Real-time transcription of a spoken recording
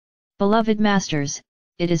Beloved Masters,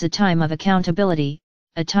 it is a time of accountability,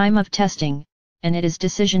 a time of testing, and it is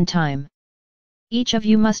decision time. Each of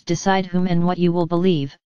you must decide whom and what you will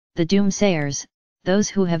believe, the doomsayers, those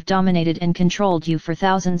who have dominated and controlled you for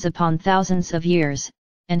thousands upon thousands of years,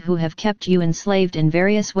 and who have kept you enslaved in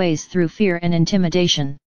various ways through fear and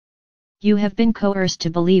intimidation. You have been coerced to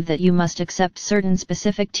believe that you must accept certain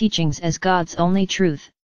specific teachings as God's only truth,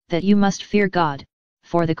 that you must fear God,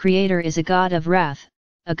 for the Creator is a God of wrath,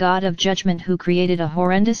 a God of judgment who created a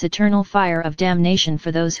horrendous eternal fire of damnation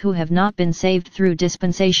for those who have not been saved through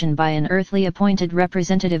dispensation by an earthly appointed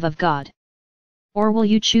representative of God. Or will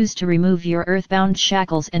you choose to remove your earthbound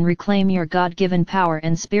shackles and reclaim your God-given power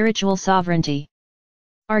and spiritual sovereignty?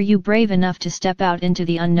 Are you brave enough to step out into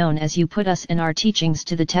the unknown as you put us and our teachings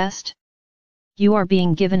to the test? You are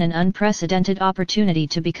being given an unprecedented opportunity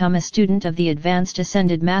to become a student of the advanced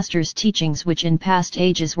ascended Master's teachings, which in past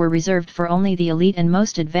ages were reserved for only the elite and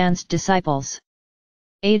most advanced disciples.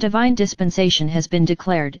 A divine dispensation has been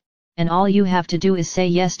declared, and all you have to do is say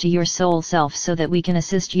yes to your soul self so that we can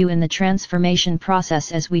assist you in the transformation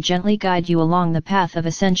process as we gently guide you along the path of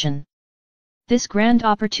ascension. This grand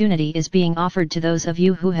opportunity is being offered to those of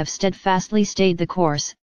you who have steadfastly stayed the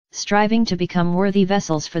course, striving to become worthy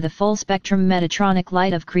vessels for the full-spectrum Metatronic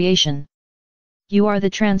light of creation. You are the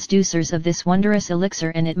transducers of this wondrous elixir,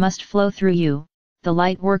 and it must flow through you, the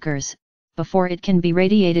light workers, before it can be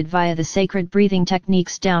radiated via the sacred breathing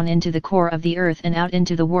techniques down into the core of the earth and out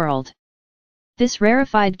into the world. This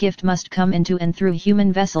rarefied gift must come into and through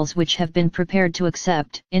human vessels which have been prepared to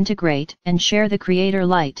accept, integrate, and share the Creator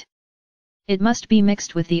light. It must be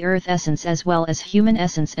mixed with the earth essence as well as human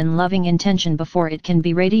essence and loving intention before it can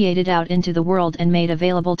be radiated out into the world and made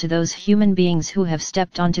available to those human beings who have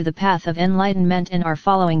stepped onto the path of enlightenment and are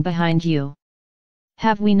following behind you.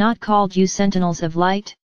 Have we not called you sentinels of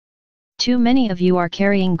light? Too many of you are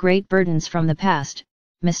carrying great burdens from the past,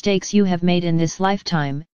 mistakes you have made in this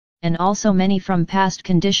lifetime, and also many from past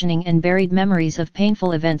conditioning and buried memories of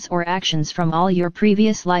painful events or actions from all your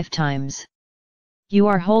previous lifetimes. You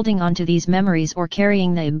are holding on to these memories or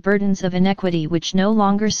carrying the burdens of inequity which no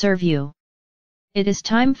longer serve you. It is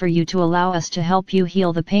time for you to allow us to help you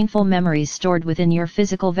heal the painful memories stored within your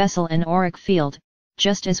physical vessel and auric field,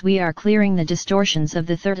 just as we are clearing the distortions of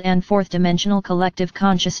the third and fourth dimensional collective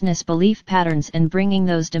consciousness belief patterns and bringing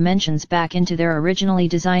those dimensions back into their originally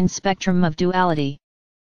designed spectrum of duality.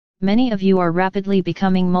 Many of you are rapidly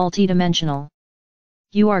becoming multidimensional.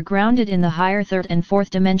 You are grounded in the higher third and fourth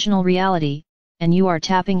dimensional reality, and you are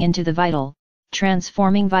tapping into the vital,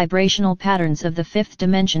 transforming vibrational patterns of the fifth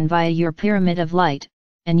dimension via your pyramid of light,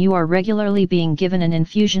 and you are regularly being given an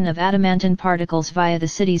infusion of adamantine particles via the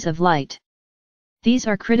cities of light. These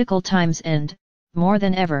are critical times and, more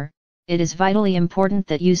than ever, it is vitally important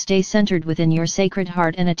that you stay centered within your sacred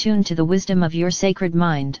heart and attuned to the wisdom of your sacred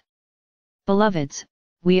mind. Beloveds,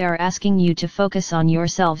 we are asking you to focus on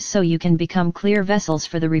yourselves so you can become clear vessels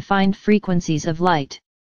for the refined frequencies of light.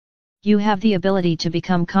 You have the ability to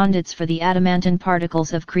become conduits for the adamantine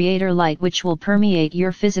particles of Creator light which will permeate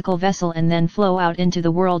your physical vessel and then flow out into the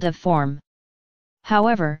world of form.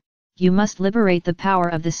 However, you must liberate the power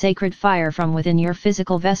of the sacred fire from within your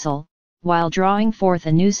physical vessel, while drawing forth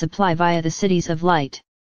a new supply via the cities of light.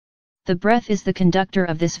 The breath is the conductor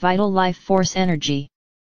of this vital life force energy.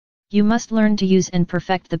 You must learn to use and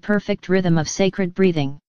perfect the perfect rhythm of sacred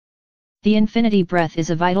breathing. The infinity breath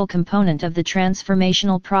is a vital component of the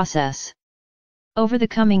transformational process. Over the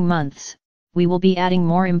coming months, we will be adding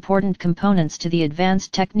more important components to the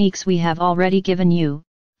advanced techniques we have already given you,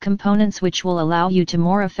 components which will allow you to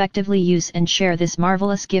more effectively use and share this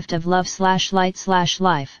marvelous gift of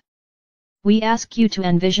love/light/life. We ask you to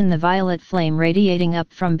envision the violet flame radiating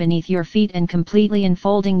up from beneath your feet and completely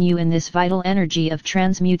enfolding you in this vital energy of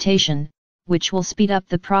transmutation, which will speed up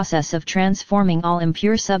the process of transforming all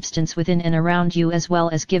impure substance within and around you as well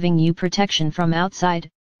as giving you protection from outside,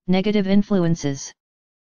 negative influences.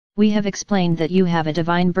 We have explained that you have a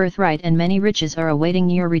divine birthright and many riches are awaiting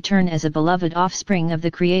your return as a beloved offspring of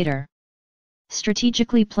the Creator.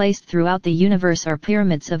 Strategically placed throughout the universe are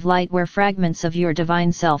pyramids of light where fragments of your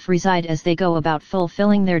divine self reside as they go about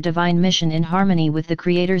fulfilling their divine mission in harmony with the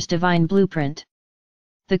Creator's divine blueprint.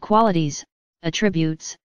 The qualities,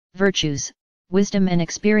 attributes, virtues, wisdom and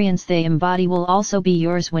experience they embody will also be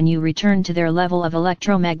yours when you return to their level of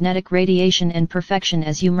electromagnetic radiation and perfection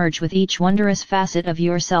as you merge with each wondrous facet of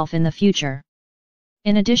yourself in the future.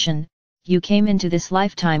 In addition, you came into this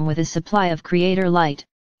lifetime with a supply of Creator light,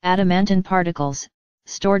 adamantine particles,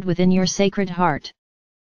 stored within your sacred heart.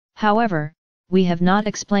 However, we have not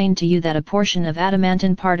explained to you that a portion of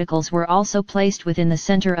adamantine particles were also placed within the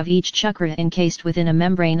center of each chakra encased within a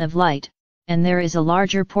membrane of light, and there is a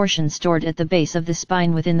larger portion stored at the base of the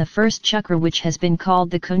spine within the first chakra, which has been called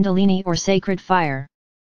the Kundalini or sacred fire.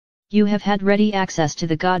 You have had ready access to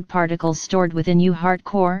the God particles stored within your heart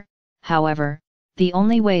core. However, the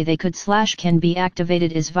only way they can be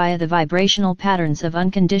activated is via the vibrational patterns of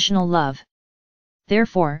unconditional love.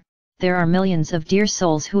 Therefore, there are millions of dear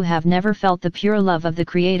souls who have never felt the pure love of the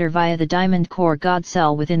Creator via the diamond core God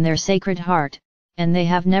cell within their sacred heart, and they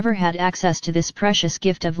have never had access to this precious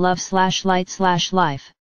gift of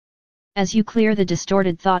love/light/life. As you clear the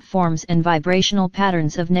distorted thought forms and vibrational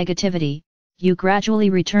patterns of negativity, you gradually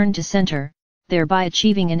return to center, thereby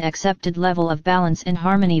achieving an accepted level of balance and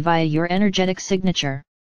harmony via your energetic signature.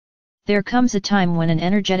 There comes a time when an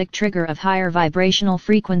energetic trigger of higher vibrational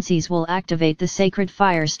frequencies will activate the sacred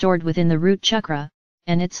fire stored within the root chakra,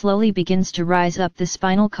 and it slowly begins to rise up the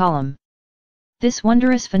spinal column. This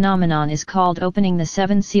wondrous phenomenon is called opening the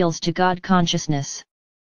seven seals to God consciousness.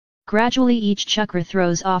 Gradually each chakra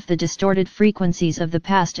throws off the distorted frequencies of the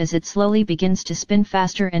past as it slowly begins to spin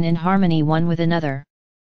faster and in harmony one with another.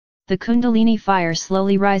 The Kundalini fire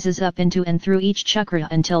slowly rises up into and through each chakra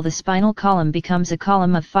until the spinal column becomes a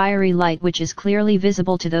column of fiery light which is clearly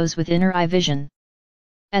visible to those with inner eye vision.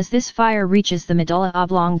 As this fire reaches the medulla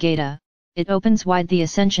oblongata, it opens wide the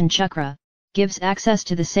ascension chakra, gives access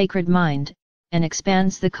to the sacred mind, and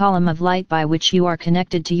expands the column of light by which you are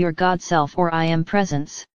connected to your God self or I am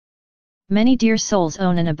presence. Many dear souls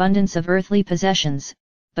own an abundance of earthly possessions,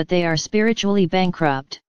 but they are spiritually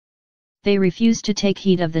bankrupt. They refuse to take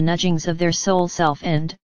heed of the nudgings of their soul self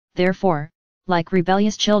and, therefore, like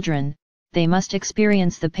rebellious children, they must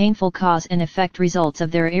experience the painful cause and effect results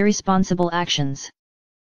of their irresponsible actions.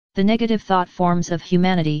 The negative thought forms of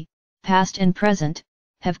humanity, past and present,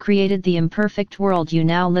 have created the imperfect world you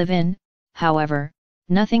now live in. However,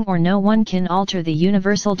 nothing or no one can alter the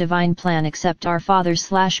universal divine plan except our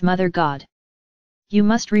Father/Mother God. You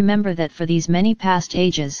must remember that for these many past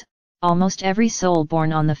ages, almost every soul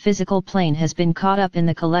born on the physical plane has been caught up in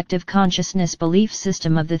the collective consciousness belief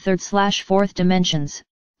system of the third/fourth dimensions,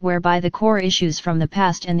 whereby the core issues from the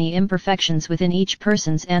past and the imperfections within each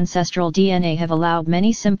person's ancestral DNA have allowed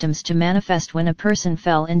many symptoms to manifest when a person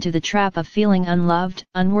fell into the trap of feeling unloved,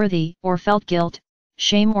 unworthy, or felt guilt,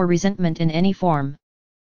 shame or resentment in any form.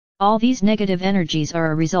 All these negative energies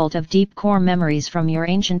are a result of deep core memories from your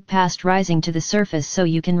ancient past rising to the surface so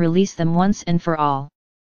you can release them once and for all.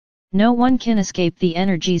 No one can escape the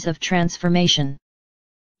energies of transformation.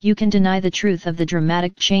 You can deny the truth of the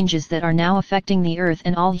dramatic changes that are now affecting the earth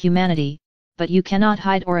and all humanity, but you cannot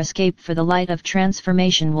hide or escape, for the light of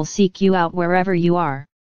transformation will seek you out wherever you are.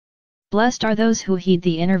 Blessed are those who heed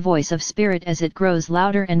the inner voice of spirit as it grows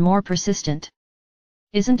louder and more persistent.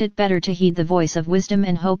 Isn't it better to heed the voice of wisdom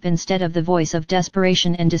and hope instead of the voice of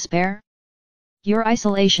desperation and despair? Your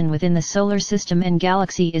isolation within the solar system and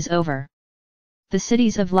galaxy is over. The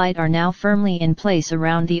cities of light are now firmly in place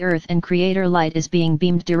around the Earth, and Creator light is being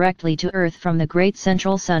beamed directly to Earth from the great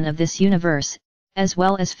central sun of this universe, as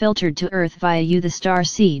well as filtered to Earth via you the star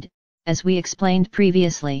seed, as we explained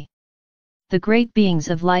previously. The great beings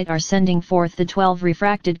of light are sending forth the 12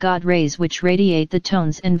 refracted God rays which radiate the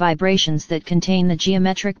tones and vibrations that contain the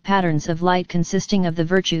geometric patterns of light consisting of the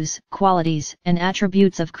virtues, qualities, and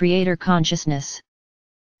attributes of Creator consciousness.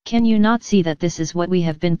 Can you not see that this is what we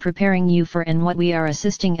have been preparing you for and what we are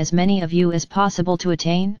assisting as many of you as possible to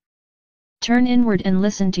attain? Turn inward and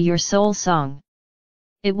listen to your soul song.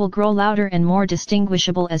 It will grow louder and more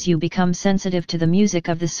distinguishable as you become sensitive to the music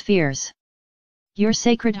of the spheres. Your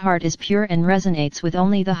sacred heart is pure and resonates with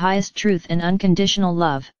only the highest truth and unconditional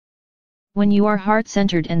love. When you are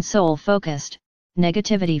heart-centered and soul-focused,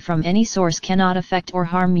 negativity from any source cannot affect or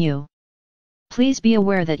harm you. Please be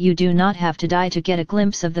aware that you do not have to die to get a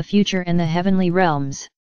glimpse of the future and the heavenly realms.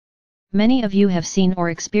 Many of you have seen or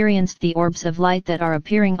experienced the orbs of light that are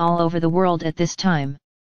appearing all over the world at this time.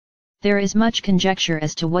 There is much conjecture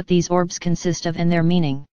as to what these orbs consist of and their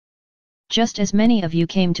meaning. Just as many of you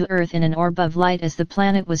came to Earth in an orb of light as the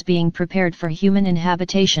planet was being prepared for human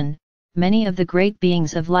inhabitation, many of the great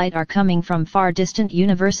beings of light are coming from far distant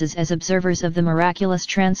universes as observers of the miraculous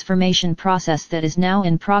transformation process that is now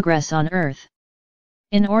in progress on Earth.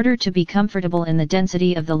 In order to be comfortable in the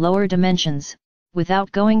density of the lower dimensions,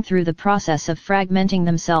 without going through the process of fragmenting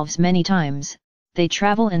themselves many times, they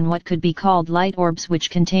travel in what could be called light orbs which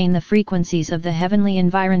contain the frequencies of the heavenly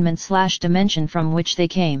environment/dimension from which they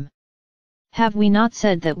came. Have we not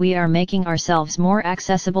said that we are making ourselves more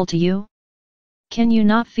accessible to you? Can you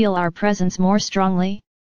not feel our presence more strongly?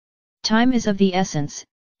 Time is of the essence,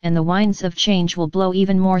 and the winds of change will blow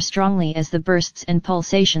even more strongly as the bursts and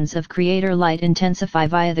pulsations of creator light intensify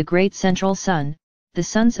via the great central sun, the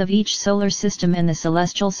suns of each solar system and the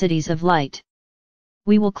celestial cities of light.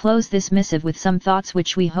 We will close this missive with some thoughts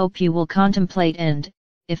which we hope you will contemplate and,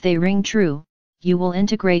 if they ring true, you will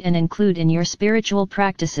integrate and include in your spiritual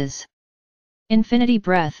practices. Infinity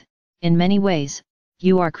breath, in many ways,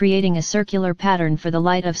 you are creating a circular pattern for the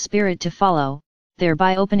light of spirit to follow,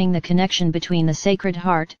 thereby opening the connection between the sacred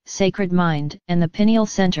heart, sacred mind, and the pineal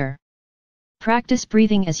center. Practice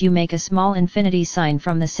breathing as you make a small infinity sign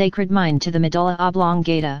from the sacred mind to the medulla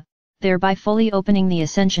oblongata, thereby fully opening the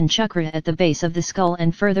ascension chakra at the base of the skull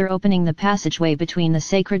and further opening the passageway between the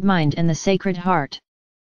sacred mind and the sacred heart.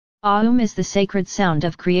 Aum is the sacred sound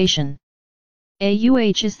of creation.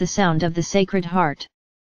 Auh is the sound of the sacred heart.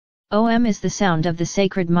 Om is the sound of the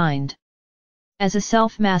sacred mind. As a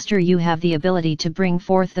self-master, you have the ability to bring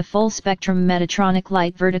forth the full spectrum Metatronic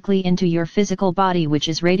light vertically into your physical body, which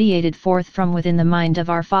is radiated forth from within the mind of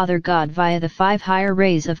our Father God via the 5 higher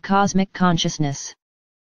rays of cosmic consciousness.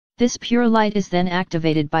 This pure light is then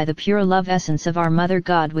activated by the pure love essence of our Mother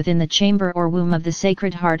God within the chamber or womb of the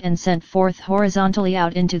Sacred Heart and sent forth horizontally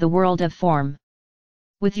out into the world of form.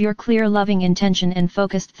 With your clear loving intention and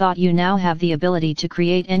focused thought, you now have the ability to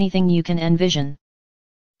create anything you can envision.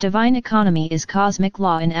 Divine economy is cosmic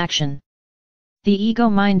law in action. The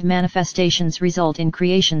ego-mind manifestations result in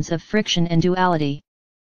creations of friction and duality.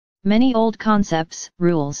 Many old concepts,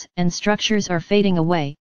 rules, and structures are fading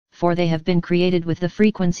away, for they have been created with the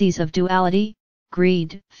frequencies of duality,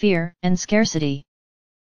 greed, fear, and scarcity.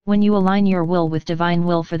 When you align your will with divine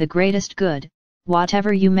will for the greatest good,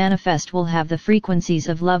 whatever you manifest will have the frequencies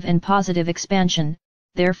of love and positive expansion,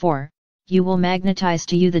 therefore, you will magnetize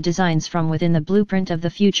to you the designs from within the blueprint of the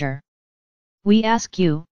future. We ask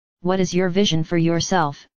you, what is your vision for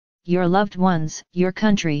yourself, your loved ones, your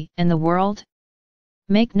country, and the world?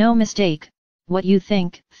 Make no mistake, what you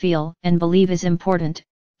think, feel, and believe is important,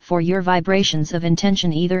 for your vibrations of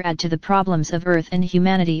intention either add to the problems of earth and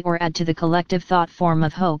humanity or add to the collective thought form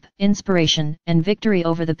of hope, inspiration, and victory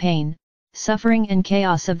over the pain, suffering and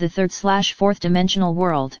chaos of the 3rd/4th dimensional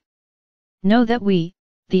world. Know that we,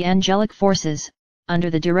 the angelic forces, under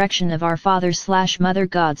the direction of our Father/Mother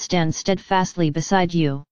God, stand steadfastly beside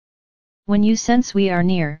you. When you sense we are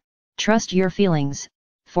near, trust your feelings,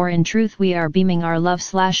 for in truth we are beaming our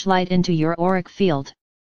love/light into your auric field.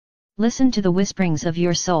 Listen to the whisperings of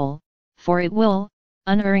your soul, for it will,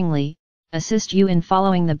 unerringly, assist you in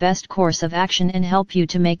following the best course of action and help you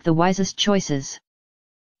to make the wisest choices.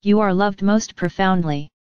 You are loved most profoundly.